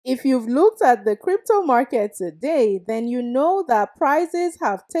If you've looked at the crypto market today, then you know that prices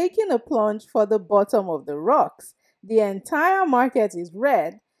have taken a plunge for the bottom of the rocks. The entire market is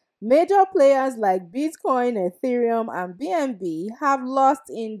red. Major players like Bitcoin, Ethereum, and BNB have lost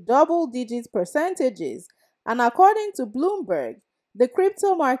in double-digit percentages. And according to Bloomberg, the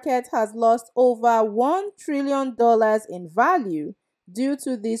crypto market has lost over $1 trillion in value due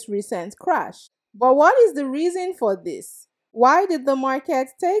to this recent crash. But what is the reason for this? Why did the market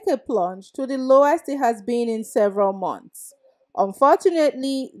take a plunge to the lowest it has been in several months?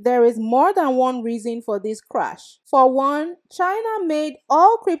 Unfortunately, there is more than one reason for this crash. For one, China made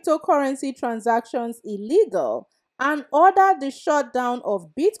all cryptocurrency transactions illegal and ordered the shutdown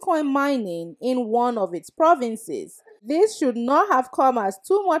of Bitcoin mining in one of its provinces. This should not have come as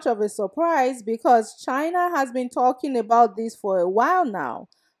too much of a surprise because China has been talking about this for a while now.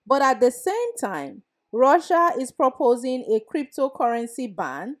 But at the same time, Russia is proposing a cryptocurrency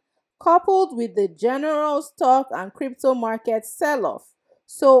ban coupled with the general stock and crypto market sell-off.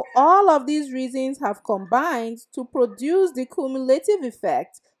 So all of these reasons have combined to produce the cumulative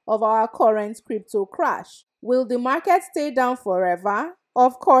effect of our current crypto crash. Will the market stay down forever?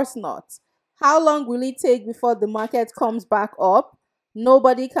 Of course not. How long will it take before the market comes back up?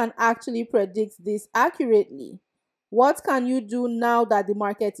 Nobody can actually predict this accurately. What can you do now that the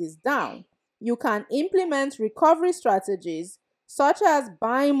market is down? You can implement recovery strategies such as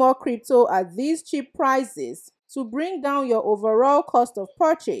buying more crypto at these cheap prices to bring down your overall cost of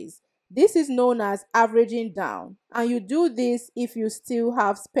purchase. This is known as averaging down, and you do this if you still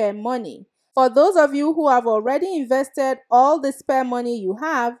have spare money. For those of you who have already invested all the spare money you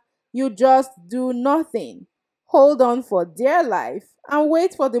have, you just do nothing. Hold on for dear life and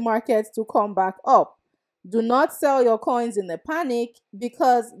wait for the market to come back up. Do not sell your coins in a panic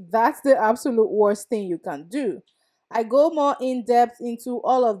because that's the absolute worst thing you can do. I go more in depth into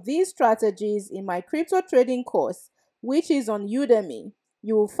all of these strategies in my crypto trading course, which is on Udemy.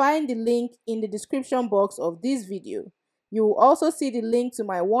 You will find the link in the description box of this video. You will also see the link to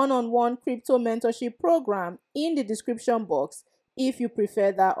my one-on-one crypto mentorship program in the description box if you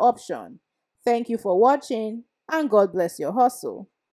prefer that option. Thank you for watching and God bless your hustle.